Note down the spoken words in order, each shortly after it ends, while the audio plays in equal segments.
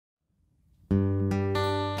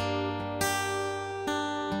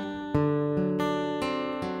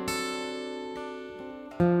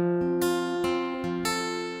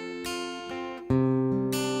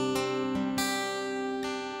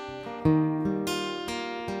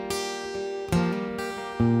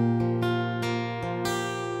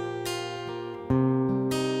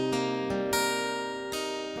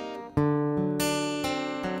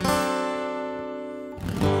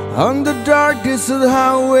On the dark desert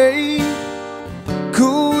highway,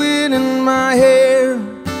 cool wind in my hair,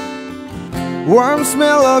 warm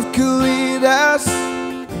smell of colitas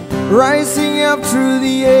rising up through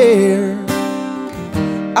the air.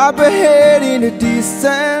 Up ahead in the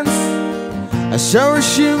distance, I saw a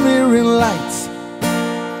shimmering light.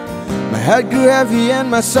 My head grew heavy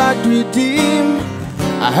and my sight grew dim.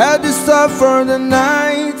 I had to stop for the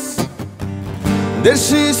night. There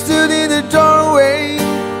she stood in the doorway.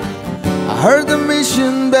 I heard the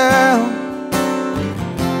mission bell,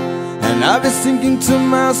 and I was thinking to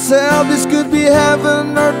myself, this could be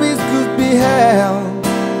heaven or this could be hell.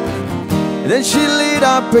 And then she lit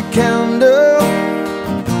up a candle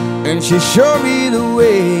and she showed me the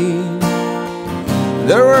way.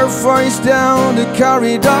 There were voices down the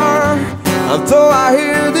corridor, although I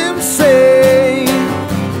hear them say,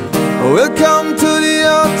 welcome to the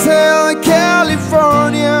Hotel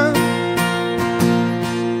California.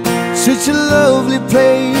 Such a lovely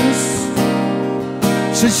place,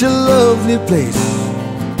 such a lovely place.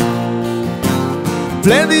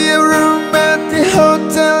 Plenty of room at the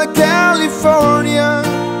Hotel California.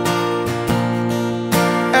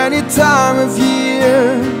 Any time of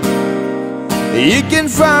year, you can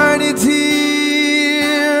find it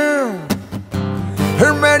here.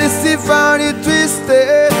 Her Majesty found it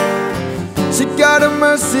twisted. She got a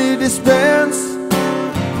Mercedes Benz.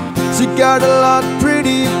 She got a lot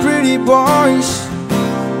pretty, pretty boys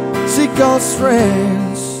she calls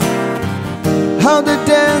friends. How they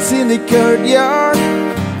dance in the courtyard,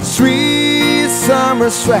 sweet summer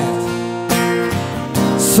sweat.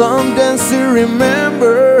 Some dance to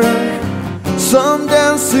remember, some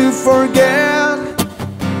dance to forget.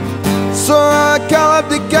 So I call up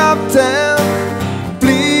the captain,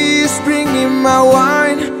 please bring him my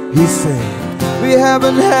wine. He said, we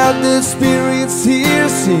haven't had the spirits here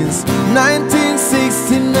since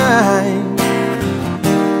 1969.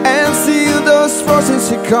 And see those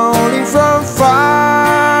voices are calling from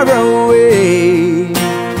far away.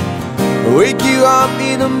 Wake you up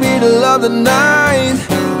in the middle of the night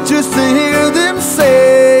just to hear them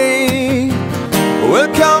say,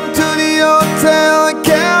 welcome to the Hotel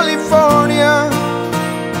California.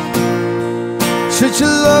 Such a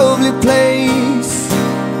lovely place,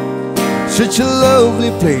 such a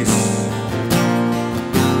lovely place.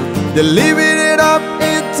 They're living it up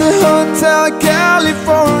at the Hotel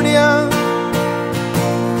California.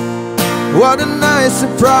 What a nice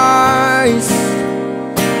surprise.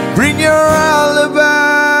 Bring your alibis.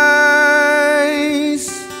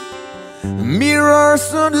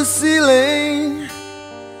 Mirrors on the ceiling,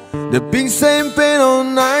 the pink champagne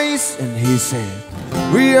on ice. And he said,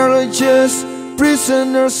 we are just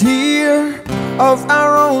prisoners here of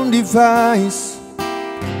our own device.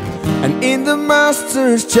 And in the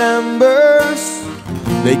master's chambers,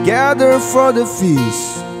 they gather for the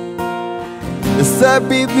feast. The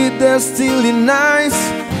sappy beat they're steely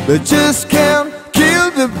nice, but just can't kill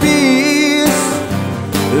the beast.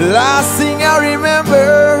 Last thing I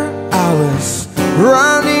remember, I was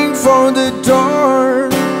running for the door.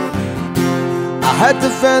 I had to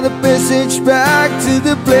find a passage back to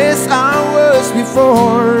the place I was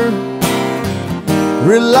before.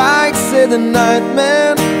 Relax, said the night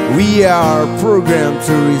man, we are programmed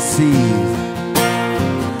to receive.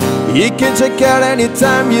 You can check out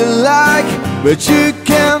anytime you like, but you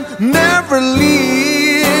can never leave.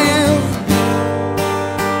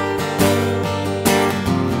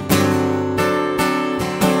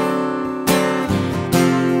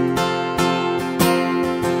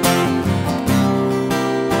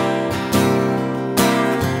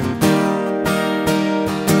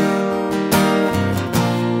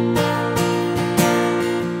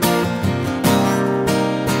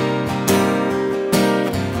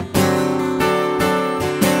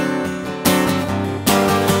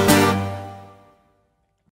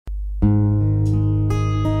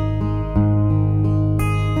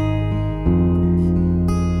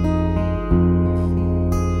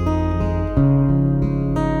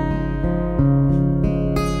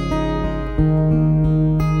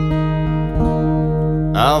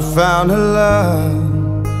 I found a love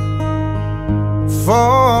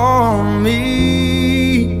for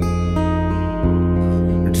me.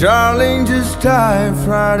 Darling, just dive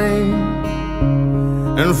right in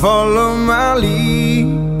and follow my lead.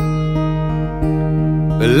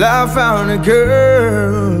 Well, I found a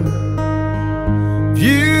girl,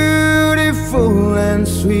 beautiful and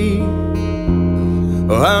sweet.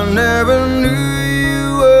 Oh, I never knew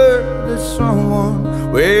you were the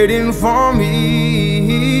someone waiting for me.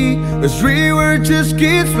 'Cause we were just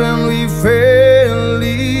kids when we fell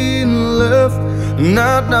in love,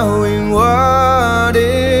 not knowing what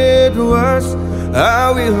it worse,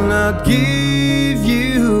 I will not give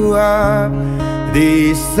you up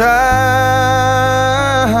this time.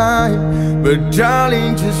 But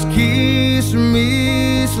darling, just kiss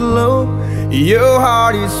me slow. Your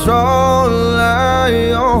heart is all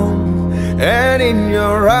I own, and in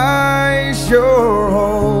your eyes you're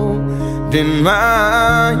holding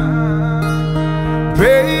mine.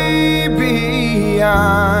 Baby,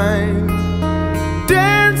 I'm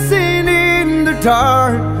dancing in the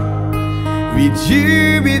dark with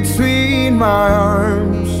you between my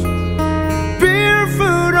arms,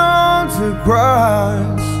 barefoot on the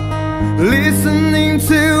grass, listening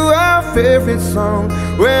to our favorite song.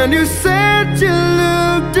 When you said you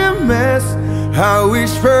looked a mess, I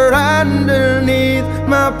whispered underneath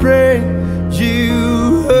my breath,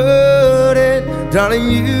 you heard it. Darling,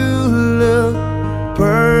 you look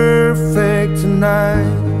perfect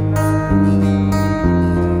tonight.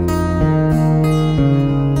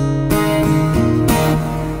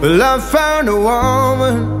 Well, I found a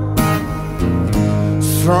woman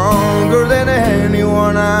stronger than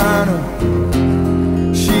anyone I know.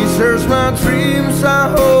 She shares my dreams. I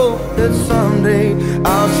hope that someday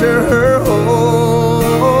I'll share her home.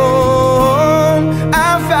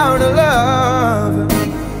 I found a love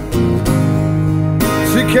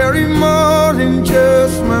to carry more than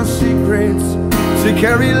just my secrets, to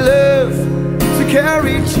carry love, to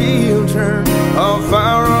carry children of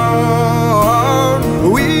our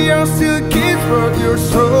own. We are still kids, but you're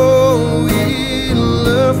so in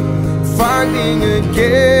love, fighting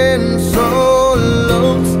against all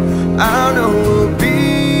odds. I know we'll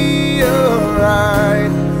be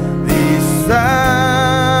alright this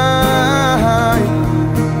time.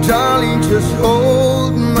 Darling, just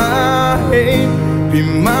hold my hand. Be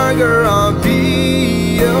my girl, I'll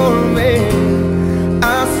be your man.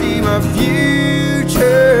 I see my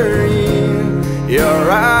future in your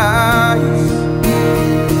eyes.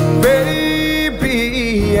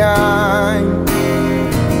 Baby, I'm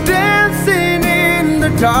dancing in the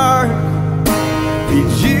dark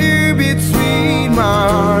with you between my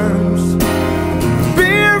arms,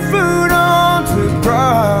 barefoot on the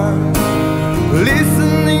grass,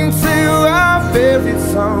 listening to our favorite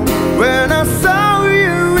song. When I saw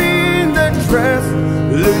you in the dress,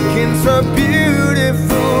 looking so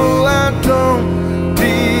beautiful, I don't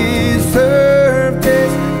deserve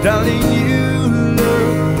this. Darling, you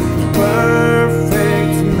look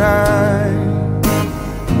perfect tonight.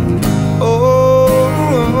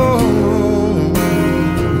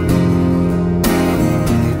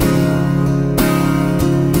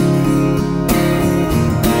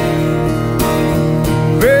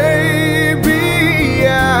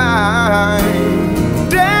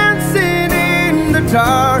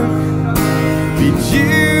 Dark, with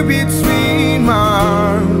you between my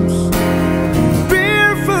arms,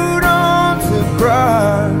 barefoot on the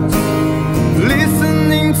grass,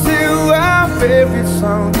 listening to our favorite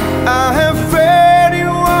song. I have faith in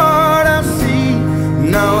what I see.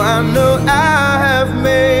 Now I know I have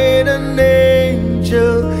made an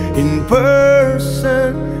angel in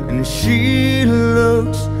person, and she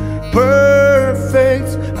looks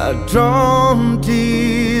perfect. I don't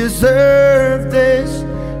deserve this.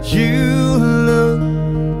 You look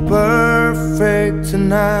perfect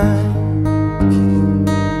tonight.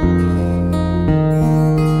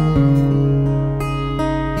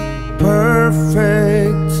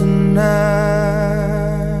 Perfect tonight.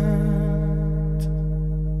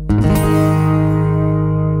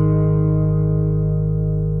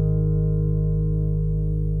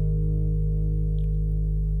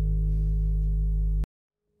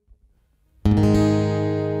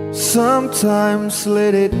 Sometimes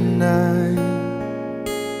late at night,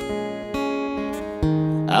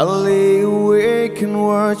 I lay awake and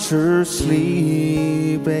watch her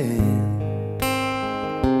sleeping.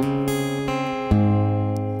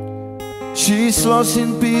 She's lost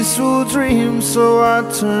in peaceful dreams, so I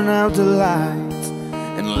turn out the light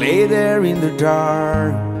and lay there in the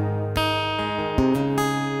dark.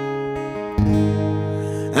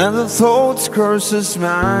 And the thoughts crosses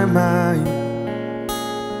my mind,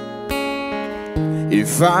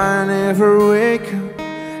 if I never wake up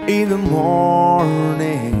in the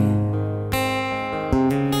morning,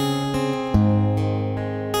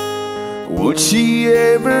 would she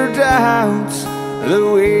ever doubt the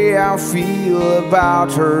way I feel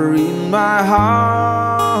about her in my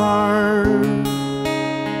heart?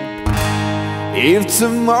 If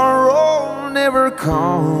tomorrow never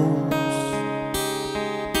comes,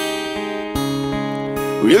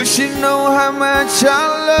 will she know how much I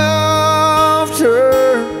loved her?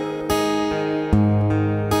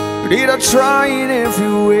 Did I try in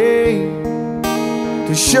every way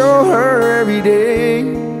to show her every day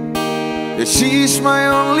that she's my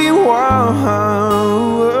only one.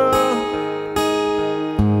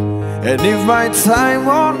 And if my time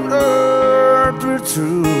on earth were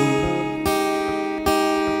true,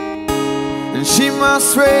 and she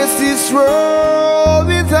must face this world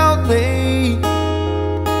without me,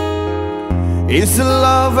 is the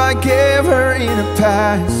love I gave her in the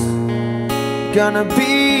past gonna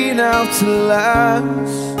be enough to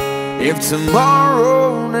last if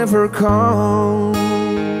tomorrow never comes?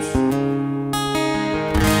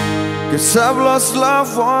 'Cause I've lost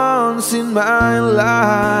loved ones in my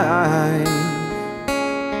life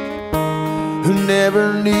who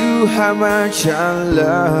never knew how much I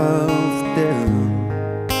loved them.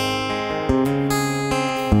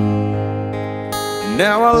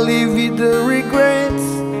 Now I live with the regrets,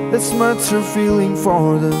 that's much a feeling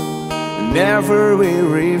for them, never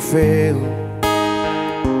will fail.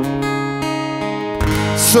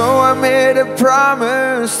 So I made a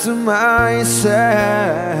promise to myself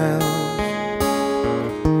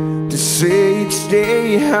to say each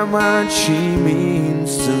day how much she means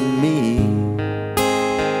to me,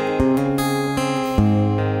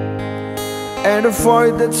 and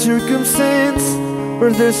avoid that circumstance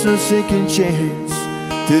where there's no second chance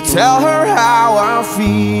to tell her how I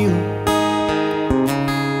feel.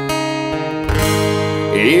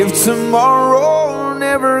 If tomorrow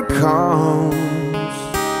never comes,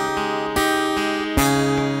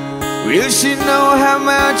 will she know how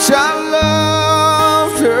much I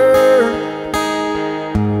loved her?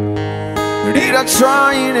 Did I try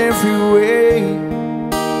in every way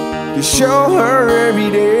to show her every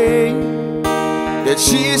day that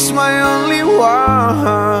she's my only one?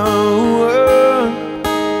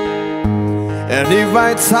 And if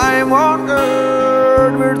my time on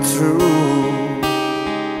earth were true,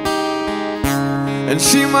 and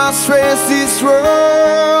she must face this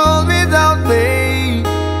world without me,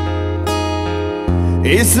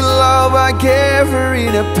 is the love I gave her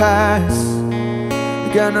in the past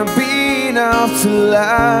gonna be enough to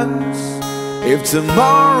last if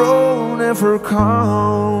tomorrow never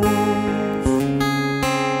comes?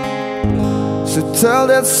 So tell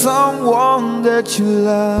that someone that you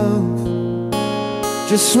love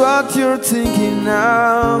just what you're thinking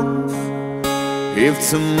of if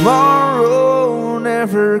tomorrow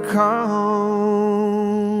never comes.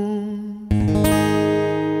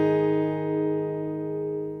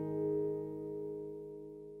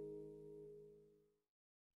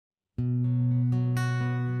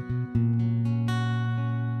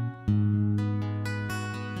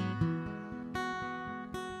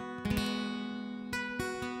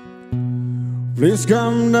 Please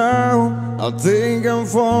come down, I think I'm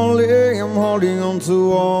falling. I'm holding on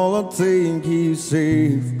to all I think is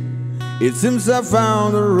safe. It seems I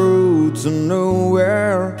found a road to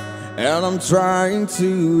nowhere, and I'm trying to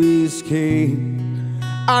escape.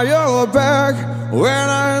 I yell back when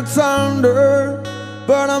I thunder,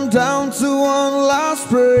 but I'm down to one last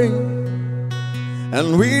break. And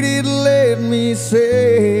with it, let me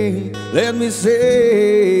say,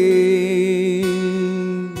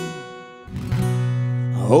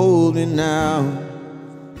 hold me now.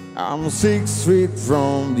 I'm 6 feet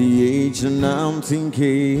from the edge, and I'm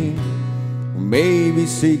thinking maybe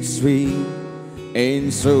 6 feet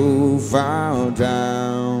ain't so far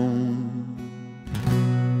down.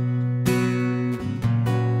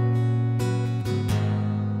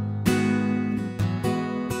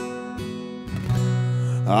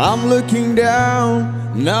 I'm looking down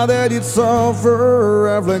now that it's over,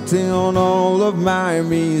 reflecting on all of my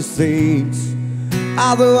mistakes.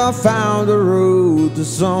 Although I found a road to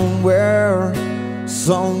somewhere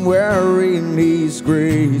in His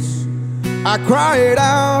grace. I cried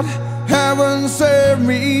out, heaven save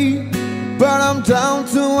me, but I'm down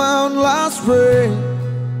to one last breath.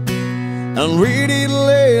 And really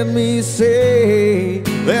let me say,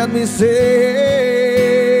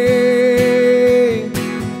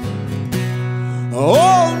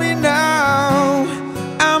 hold me now.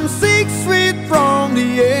 I'm 6 feet from the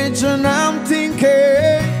edge, and I'm thinking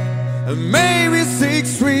maybe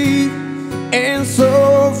 6 feet ain't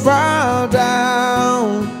so far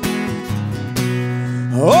down.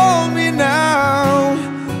 Hold me now.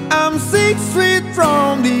 I'm 6 feet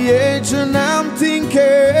from the edge, and I'm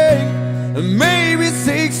thinking maybe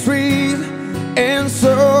 6 feet ain't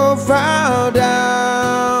so far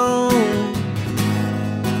down.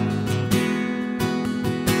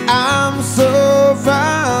 I'm so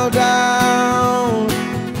far down.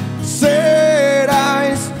 Sad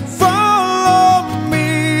eyes follow me,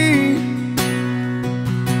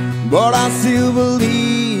 but I still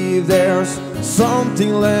believe there's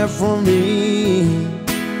something left for me.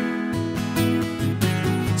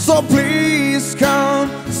 So please come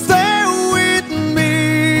stay with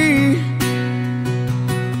me,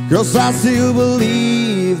 'cause I still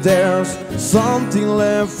believe there's something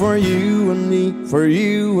left for you and me, for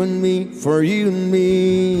you and me, for you and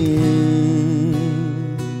me.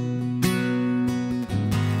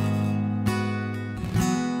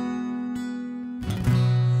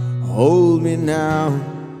 Hold me now,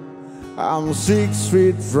 I'm 6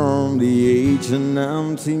 feet from the edge and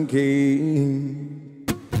I'm thinking.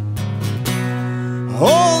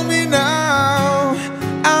 Hold me now,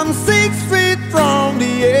 I'm 6 feet from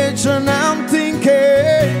the edge and I'm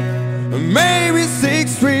thinking. Maybe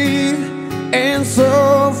 6 feet and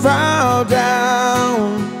so far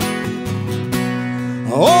down.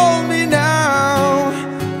 Hold me now,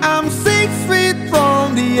 I'm 6 feet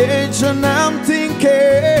from the edge and I'm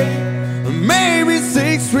thinking. Maybe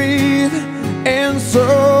 6 feet and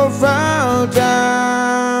so far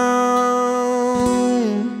down.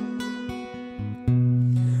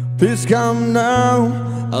 Please come now,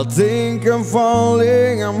 I think I'm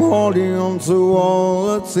falling. I'm holding on to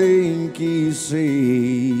all I think you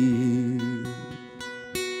see.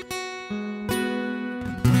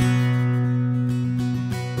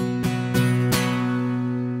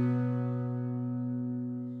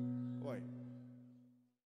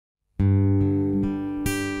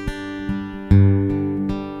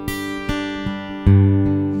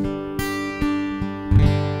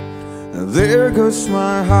 There goes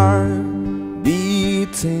my heart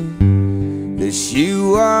beating, 'cause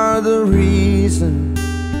you are the reason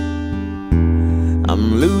I'm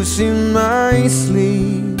losing my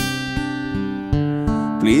sleep.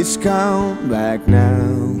 Please come back now.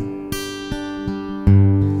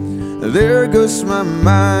 There goes my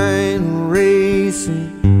mind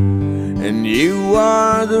racing, and you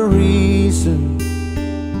are the reason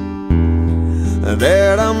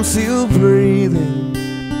that I'm still breathing.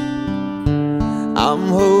 I'm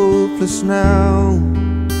hopeless now.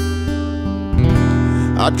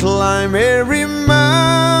 I'd climb every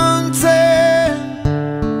mountain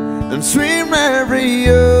and swim every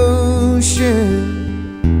ocean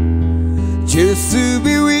just to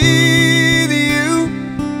be with you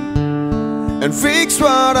and fix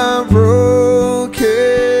what I've broken.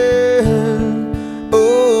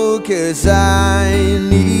 Oh, 'cause I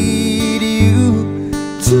need you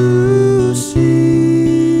to see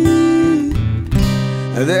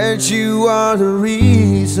that you are the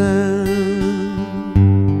reason.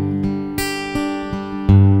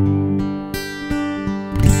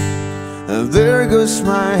 And there goes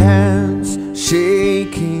my hands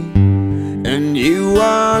shaking, and you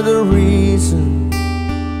are the reason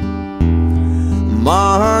my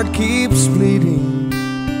heart keeps bleeding,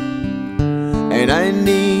 and I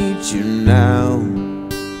need you now.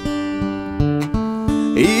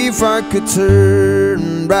 If I could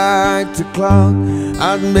turn back the clock,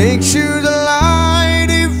 I'd make sure the light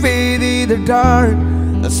invaded the dark.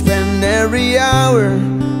 I'd spend every hour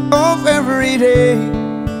of every day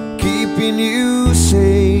keeping you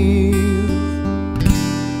safe.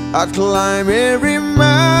 I'd climb every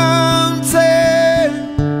mountain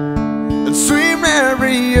and swim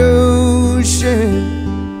every ocean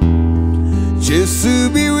just to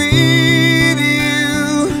be with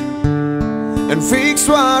you and fix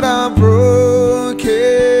what I've broken.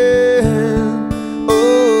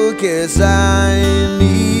 Oh, 'cause I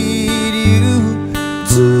need you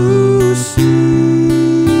to see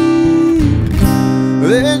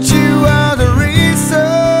that you are the reason.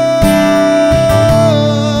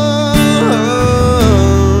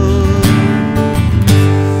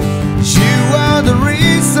 You are the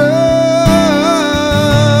reason.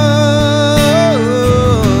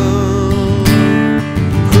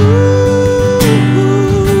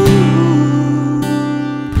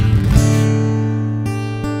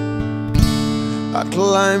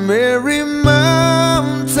 Climb every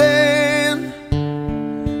mountain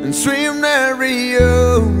and swim every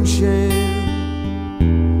ocean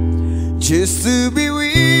just to be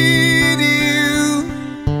with you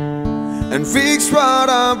and fix what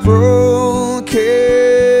I've broken.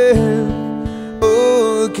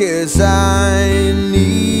 Oh, 'cause I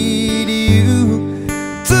need you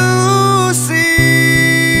to see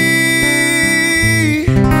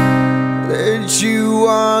that you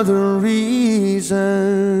are the reason.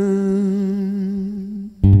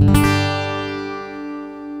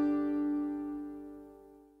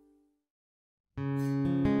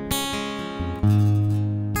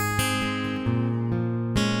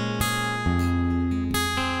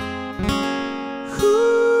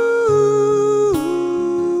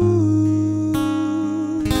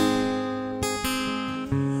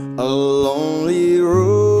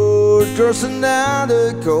 there's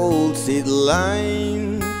another cold city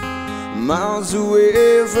line, miles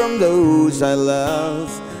away from those I love,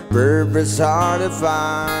 purpose hard to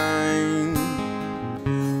find.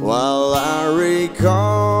 While I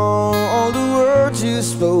recall all the words you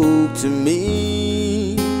spoke to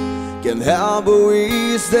me, can't help but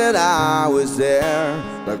wish that I was there,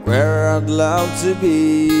 like where I'd love to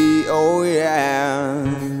be. Oh yeah.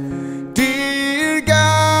 Dear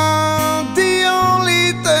God, the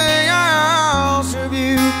only thing I ask of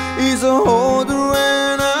you is a holder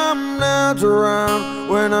when I'm not around,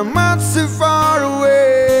 when I'm not so far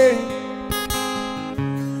away.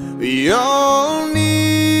 We all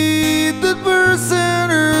need that person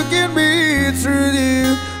who can be true to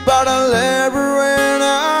you, but I left her when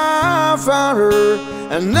I found her,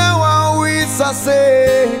 and now I wish I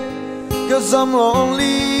say, 'cause I'm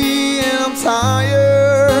lonely and I'm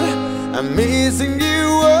tired, I'm missing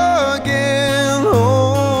you again.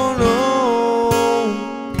 Oh no.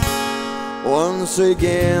 Once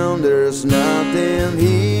again, there's nothing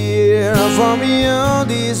here for me on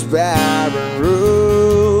this barren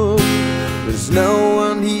road. There's no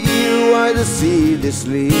one here while the city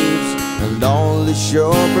sleeps and all the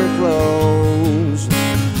shops are closed.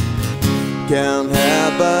 Can't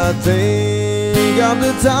help but think of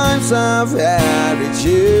the times I've had with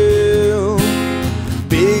you.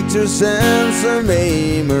 Pictures and some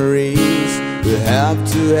memories will have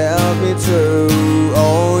to help me through.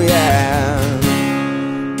 Oh yeah.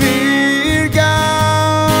 Dear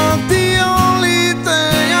God, the only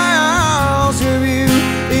thing I ask of you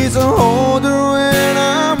is a holder when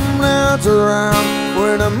I'm not around,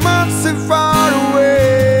 when I'm not so far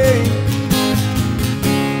away.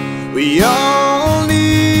 We all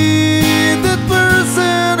need that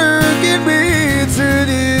person who can be true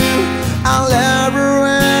to you. I love her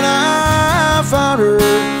when I found her,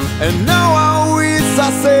 and now I wish I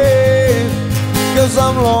said, 'cause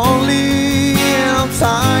I'm lonely and I'm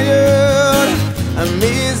tired, I'm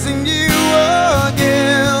missing you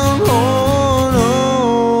again. Oh no.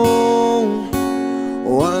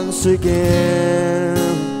 Once again.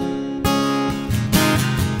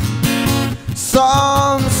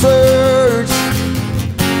 Some search,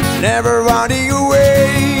 never running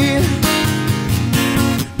away.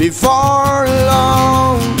 Before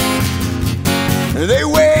long, they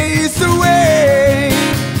waste away.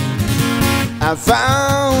 I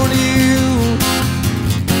found you,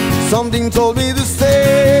 something told me to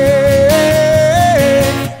stay.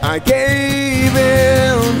 I gave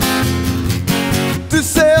in to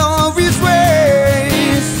selfish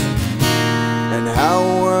ways, and how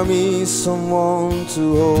I miss someone to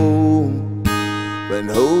hold when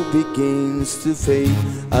hope begins to fade.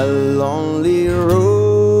 A lonely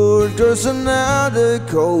road, there's another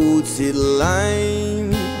cold city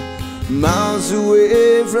line, miles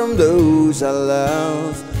away from those I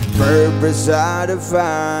love, purpose hard to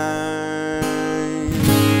find.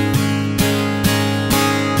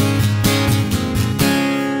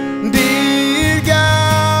 Dear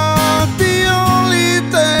God, the only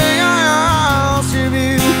thing I ask of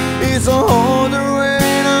you is a holder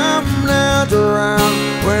when I'm not around,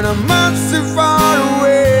 when I'm not so far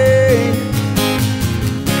away.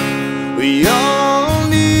 We all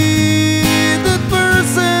need that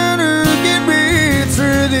person who can be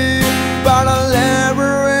true to you, but I left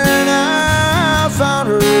her when I found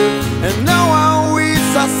her, and now I wish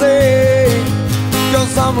I say,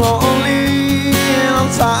 'cause I'm lonely and I'm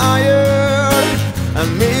tired,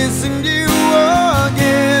 I'm missing you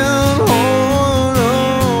again. Oh no.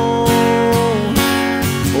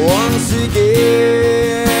 Once again.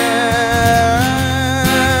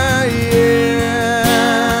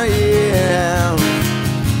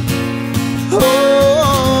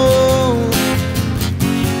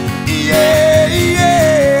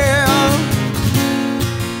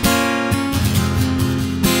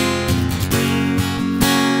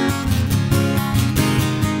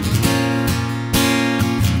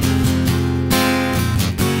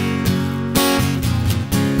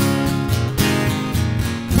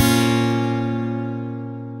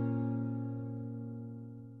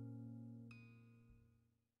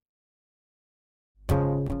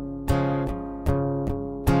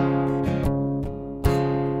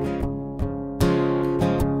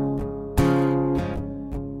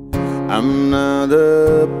 I'm not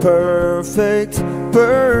a perfect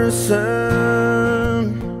person,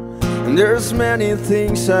 and there's many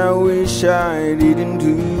things I wish I didn't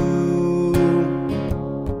do,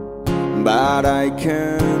 but I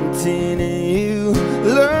continue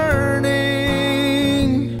learning.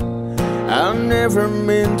 I never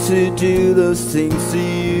meant to do those things to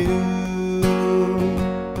you,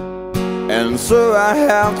 And so I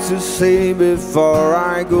have to say before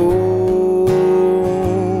I go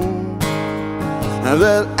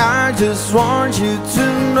that I just want you to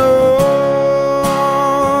know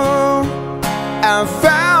I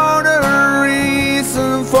found a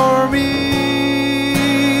reason for me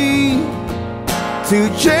to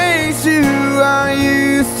change who I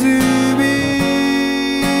used to be,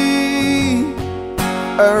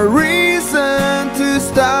 a reason to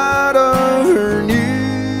start over new.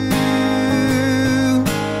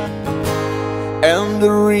 And the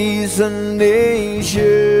reason is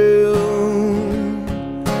you.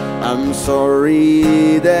 I'm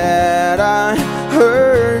sorry that I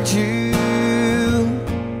hurt you.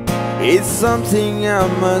 It's something I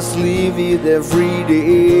must live with every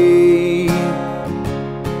day.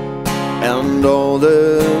 And all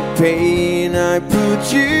the pain I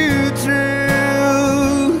put you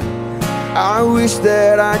through, I wish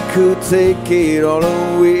that I could take it all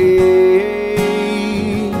away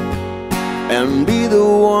and be the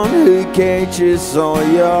one who catches all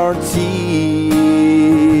your tears.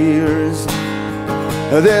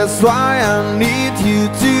 That's why I need you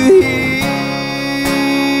to hear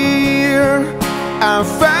I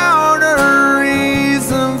found a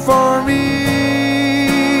reason for me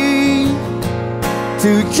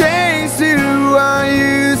to change who I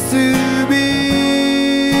used to be,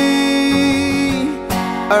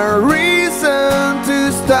 a reason to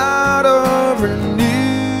start over new.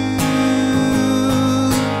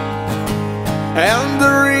 And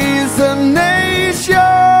the reason is you.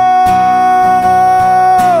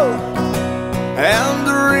 And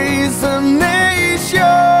the reason is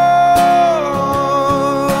you.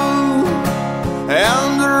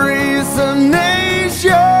 And the reason is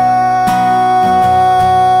you.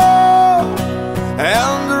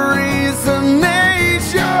 And the reason is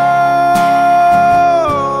you.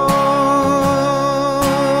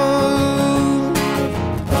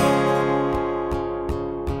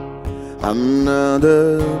 I'm not a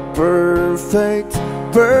perfect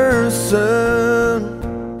person.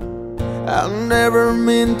 I never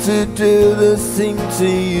meant to do this thing to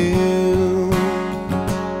you.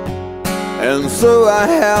 And so I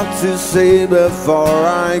have to say before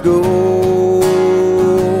I go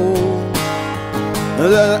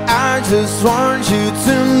that I just want you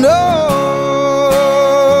to know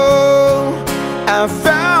I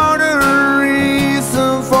found a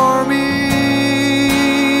reason for me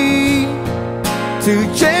to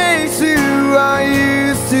change who I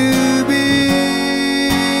used to be,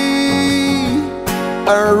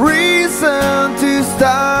 a reason to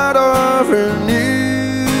start over new.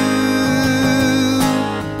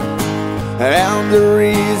 And the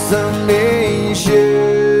reason is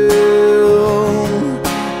you.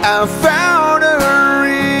 I found a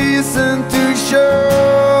reason to show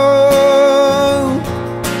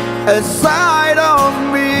a side of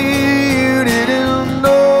me you didn't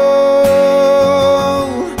know,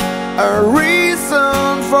 a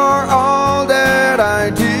reason for all that I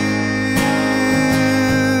do.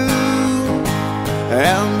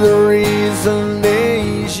 And the reason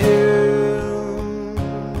is you.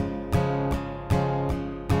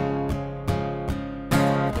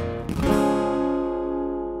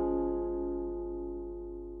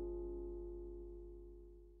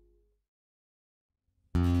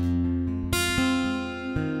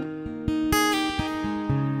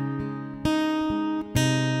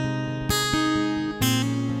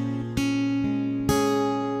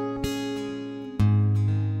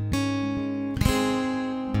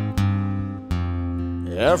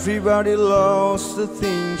 Everybody loves the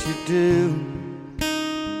things you do,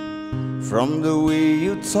 from the way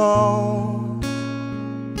you talk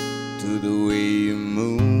to the way you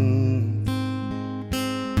move.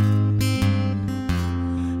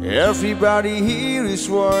 Everybody here is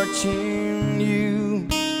watching you,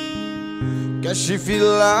 'cause you feel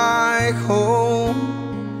like home.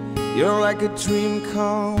 You're like a dream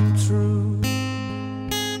come true.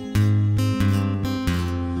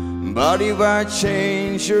 But if I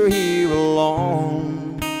change, you're here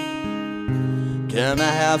alone. Can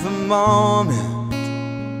I have a moment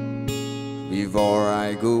before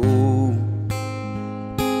I go?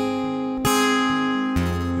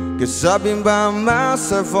 'Cause I've been by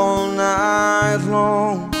myself all night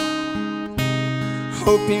long,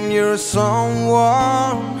 hoping you're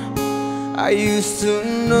someone I used to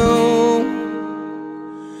know.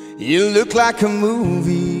 You look like a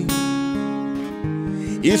movie,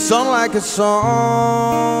 you sound like a song.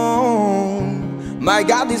 My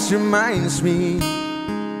God, this reminds me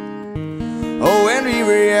oh, when we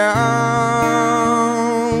were young.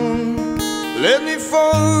 Let me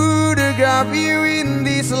photograph you in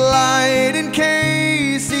this light in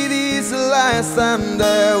case it is a last time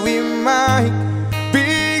that we might be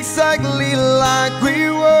exactly like we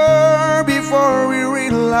were before we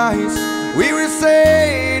realized we were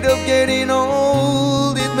afraid of getting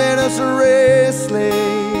old. It made us restless.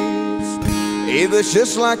 It was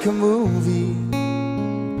just like a movie.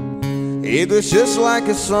 It was just like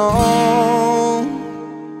a song.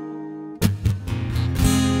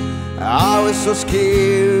 I was so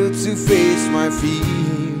scared to face my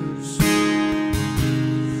fears.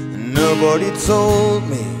 Nobody told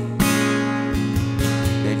me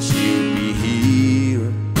that you'd be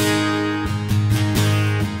here.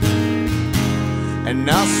 And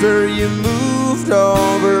I swear you moved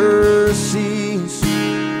overseas.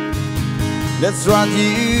 That's what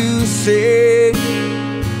you said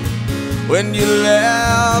when you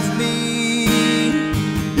left me.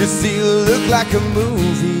 You still look like a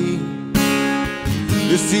movie.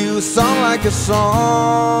 You still sound like a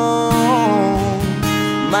song.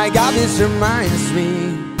 My God, this reminds me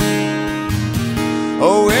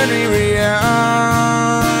oh, when we were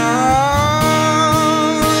young.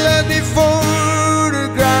 Let me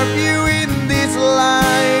photograph you in this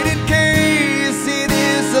light, in case it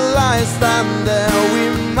is the last time that we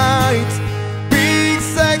might be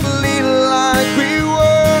exactly like we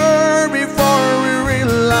were before we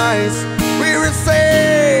realized we were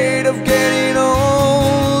afraid of getting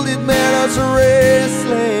old. It made us restless.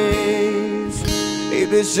 It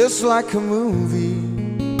was just like a movie.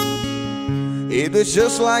 It was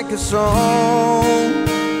just like a song.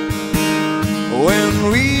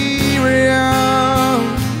 When we were young,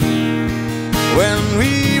 when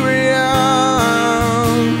we were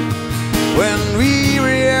young, when we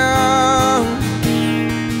were young,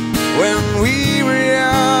 when we were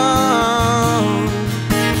young.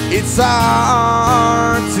 It's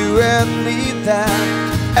hard to admit that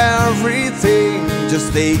everything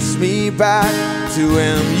just takes me back to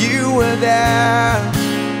when you were there,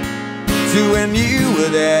 to when you were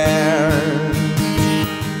there.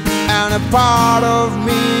 And a part of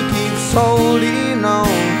me keeps holding on,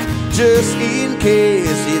 just in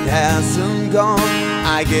case it hasn't gone.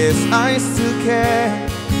 I guess I still care.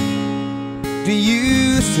 Do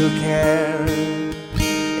you still care?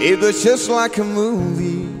 It was just like a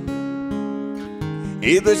movie.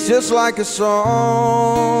 It was just like a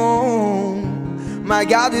song. My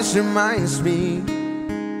God, this reminds me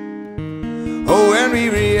oh, when we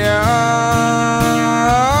were young.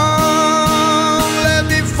 Let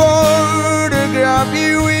me photograph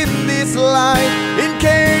you in this light, in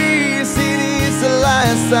case it is the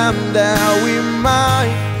last time that we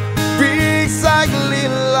might be exactly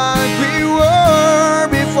like we were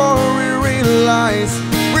before we realized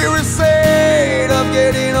we were afraid of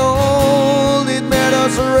getting old. It made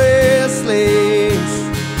us restless.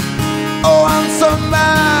 Oh, I'm so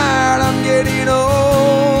mad I'm getting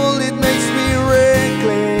old. It makes me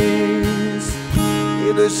reckless.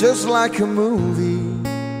 It was just like a movie.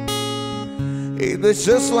 It was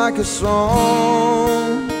just like a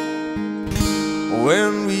song.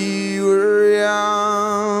 When we were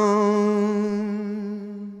young.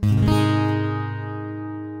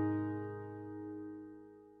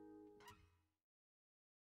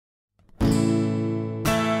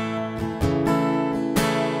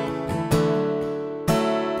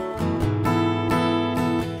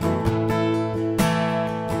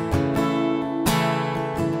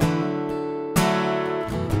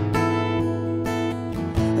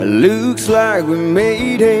 Looks like we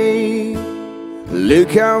made it.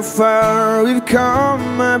 Look how far we've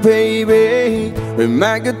come, my baby. We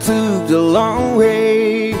might have took the long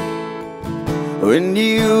way. We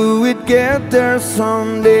knew we'd get there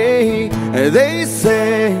someday. And they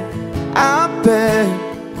say, I bet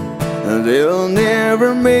they'll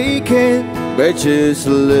never make it. But just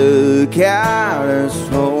look at us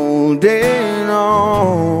holding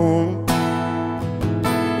on.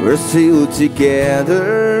 We're still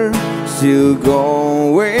together, still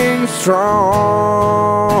going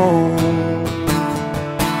strong.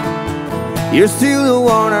 You're still the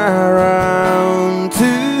one I run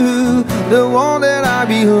to, the one that I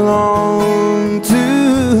belong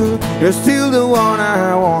to. You're still the one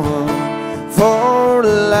I want for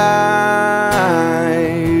life.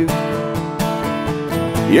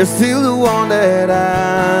 You're still the one that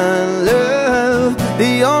I love,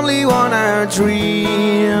 the only one I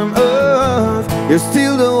dream of. You're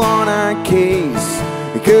still the one I kiss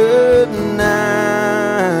goodnight.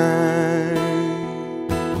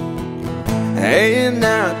 Ain't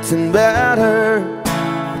nothing better.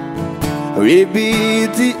 We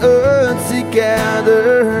beat the earth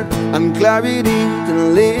together. I'm glad we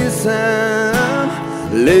didn't listen.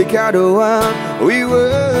 Look at the one we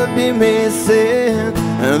would be missing.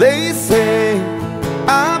 They say,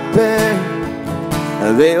 I bet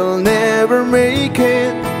they'll never make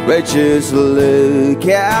it, but just look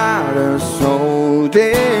at us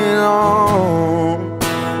holding on.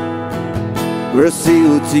 We're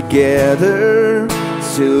still together,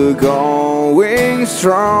 still going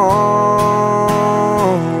strong.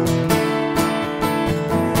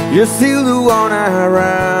 You're still the one I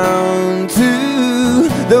run to,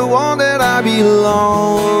 the one that I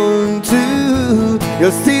belong to.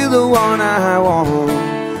 You're still the one I want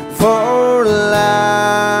for life.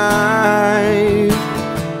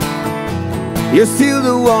 You're still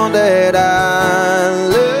the one that I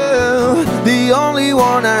love, the only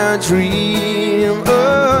one I dream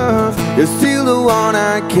of. You're still the one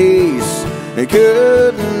I kiss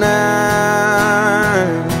good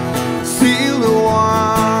night. Still the one.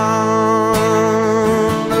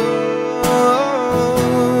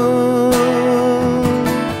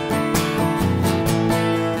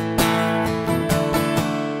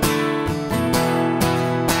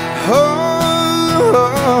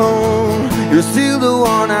 You're still the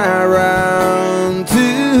one I run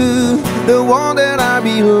to, the one that I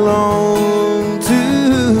belong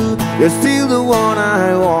to. You're still the one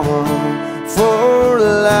I want for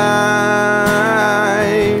life.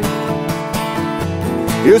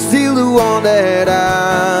 You're still the one that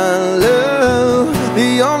I love,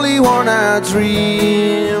 the only one I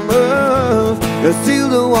dream of. You're still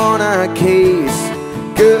the one I kiss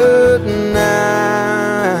good night.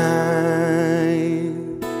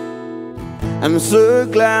 I'm so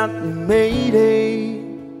glad we made it.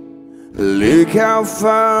 Look how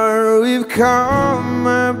far we've come,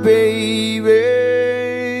 my baby.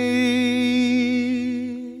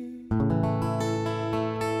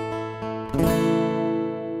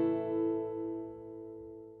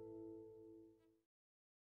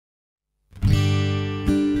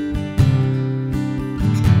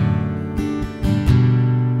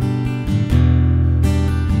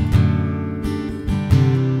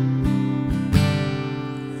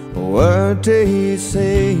 What they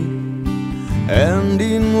say, and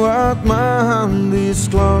in what mind, this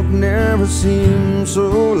clock never seems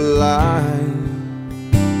so light.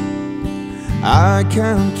 I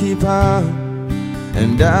can't keep up,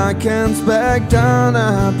 and I can't back down.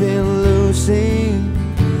 I've been losing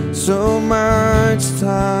so much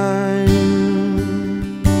time.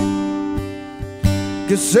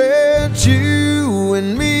 'Cause it's you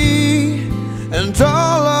and me, and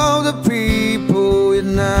all of the people with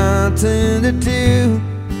nothing to do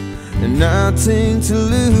and nothing to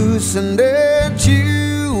lose. And it's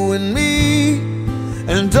you and me,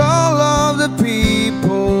 and all of the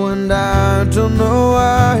people, and I don't know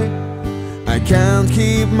why I can't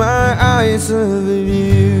keep my eyes off of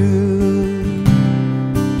you.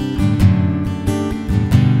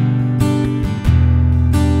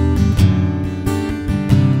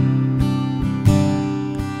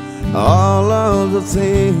 All of the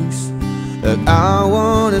things that I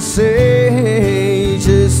wanna say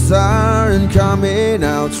just aren't coming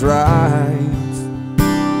out right.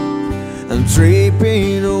 I'm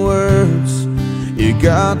tripping the words, you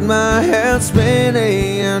got my head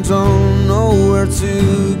spinning. I don't know where to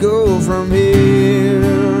go from here.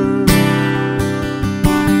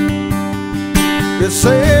 'Cause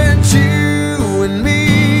it's you and me,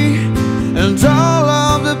 and all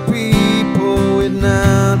of the people with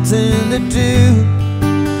nothing to do,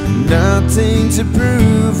 nothing to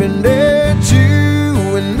prove. And it's you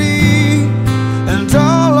and me, and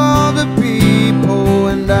all of the people,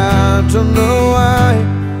 and I don't know why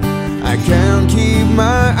I can't keep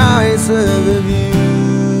my eyes off of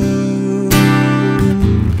you.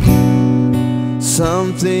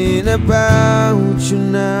 Something about you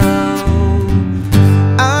now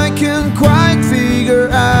I can't quite figure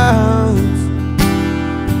out.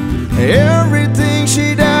 Everything she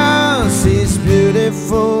does is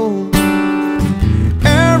beautiful.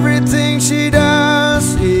 Everything she does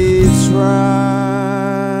is right.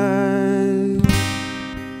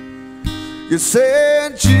 You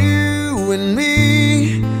said you and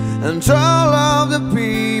me, and all of the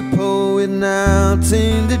people with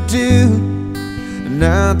nothing to do,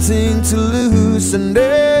 nothing to lose. And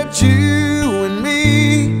it's you and me,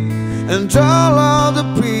 and all of the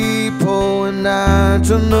people, and I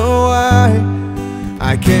don't know why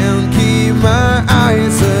I can't keep my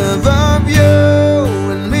eyes above you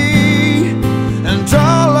and me, and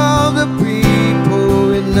all of the people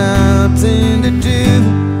with nothing to do,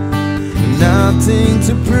 nothing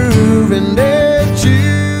to prove. And it's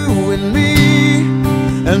you and me,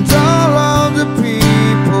 and all of the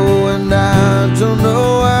people, and I don't know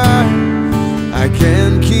why I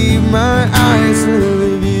can't keep my eyes off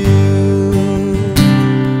of you.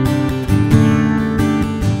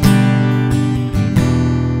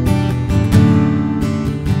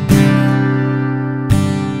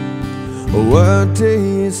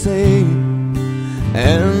 stay safe.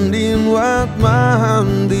 And in what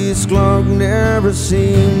mind this clock never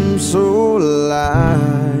seems so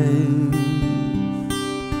alive.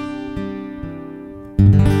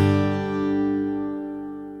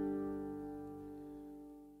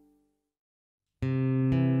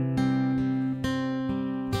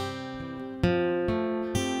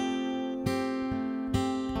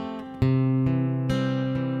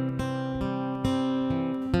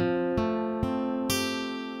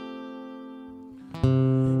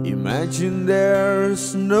 Imagine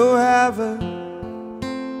there's no heaven.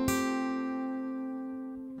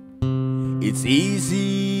 It's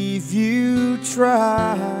easy if you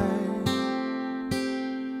try.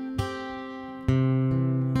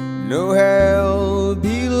 No hell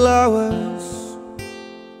below us,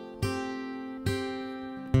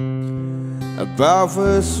 above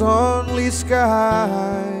us only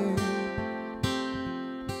sky.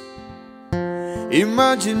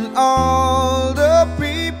 Imagine all the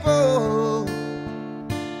people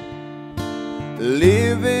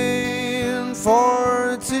living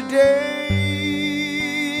for today.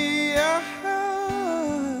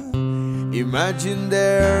 Imagine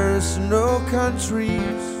there's no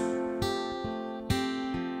countries.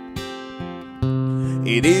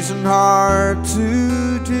 It isn't hard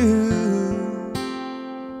to do.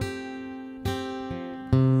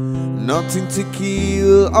 Nothing to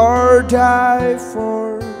kill or die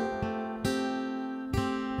for,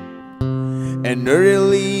 and a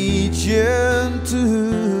religion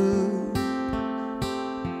too.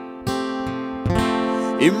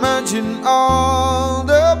 Imagine all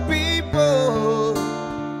the people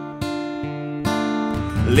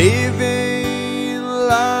living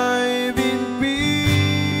life in peace.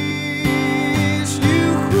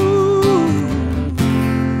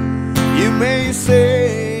 You may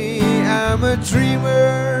say I'm a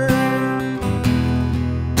dreamer,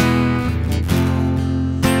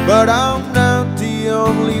 but I'm not the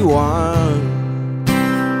only one.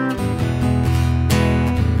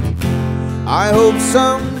 I hope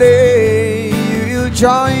someday you'll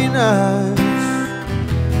join us,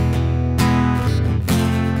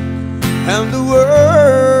 and the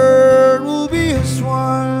world will be as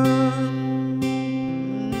one.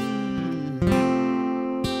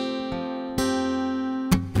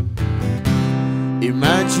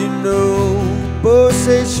 Imagine no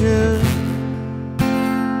possession.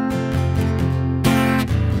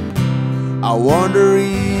 I wonder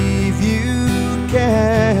if you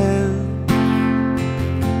can.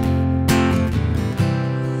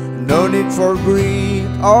 No need for greed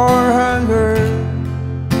or hunger,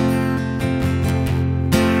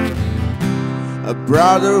 a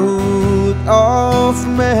brotherhood of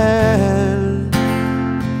men.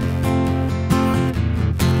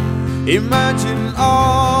 Imagine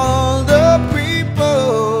all the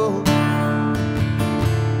people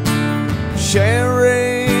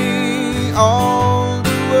sharing all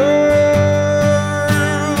the world.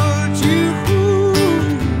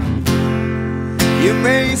 You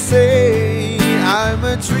may say I'm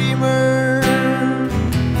a dreamer,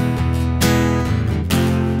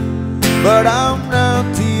 but I'm not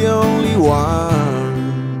the only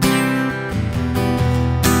one.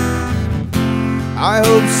 I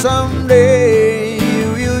hope someday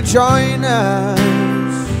you will join us,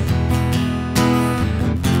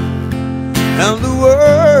 and the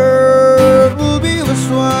world will be as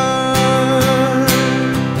one.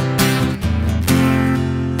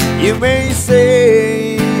 You may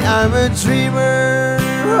say I'm a dreamer,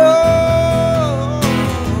 oh,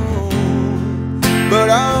 but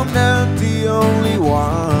I'm not the only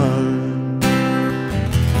one.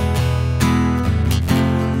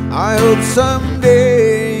 I hope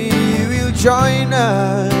someday you will join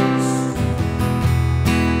us,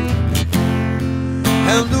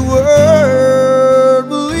 and the world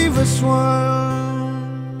will leave us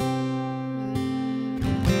one.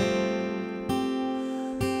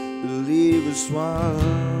 Will leave us one.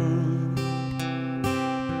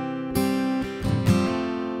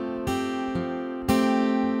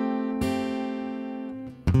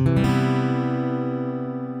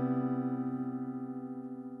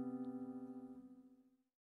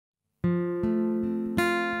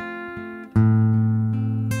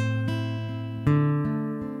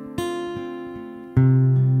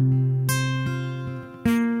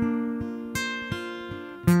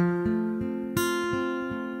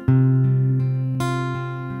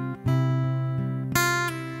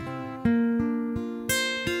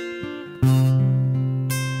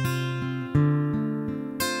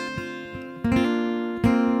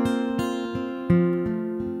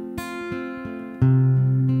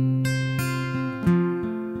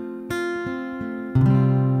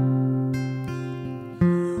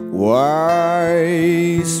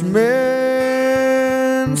 wise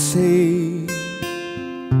men say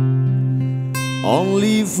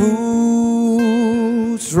only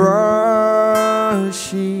fools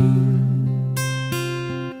rushing,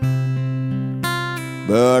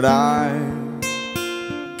 but I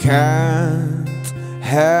can't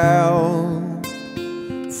help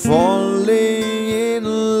falling in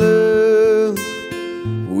love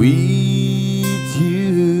with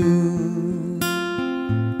you.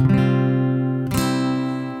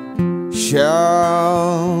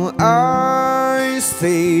 Shall I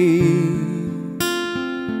stay?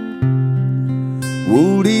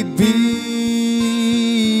 Would it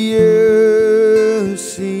be a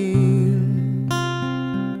sin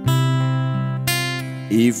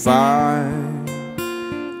if I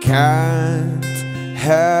can't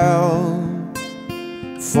help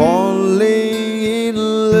falling in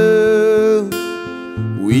love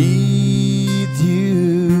with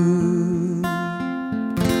you?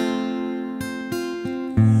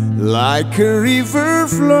 Like a river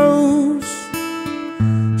flows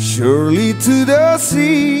surely to the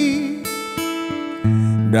sea,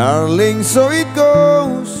 darling, so it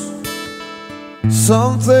goes.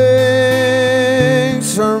 Some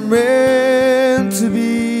things are meant to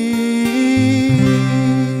be.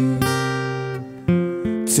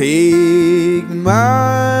 Take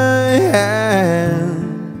my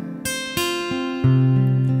hand,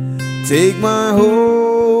 take my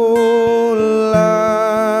whole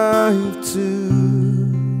life too,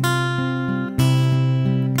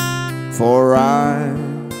 for I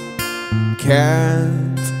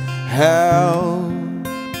can't help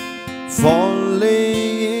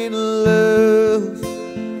falling in love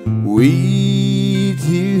with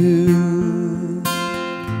you.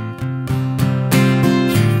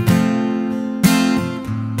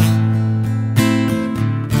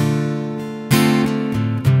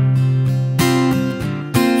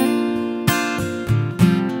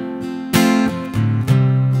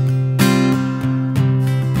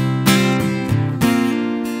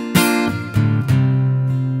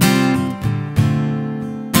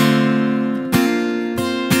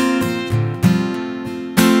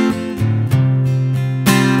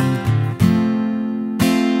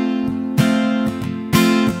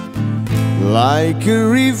 Like a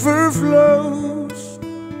river flows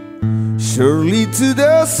surely to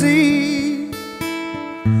the sea,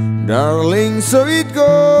 darling, so it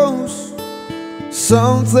goes.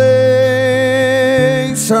 Some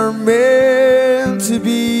things are meant to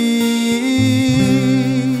be.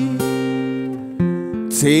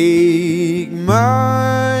 Take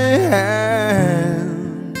my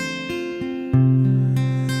hand,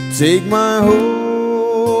 take my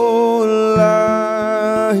whole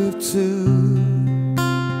life too,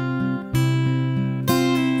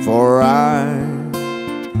 for I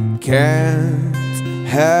can't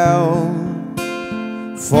help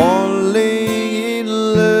falling in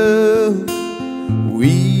love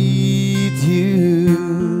with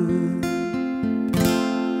you,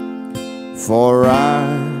 for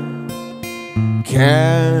I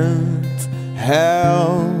can't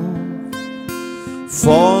help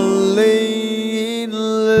falling in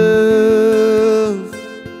love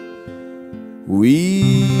with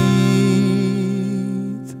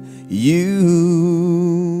you.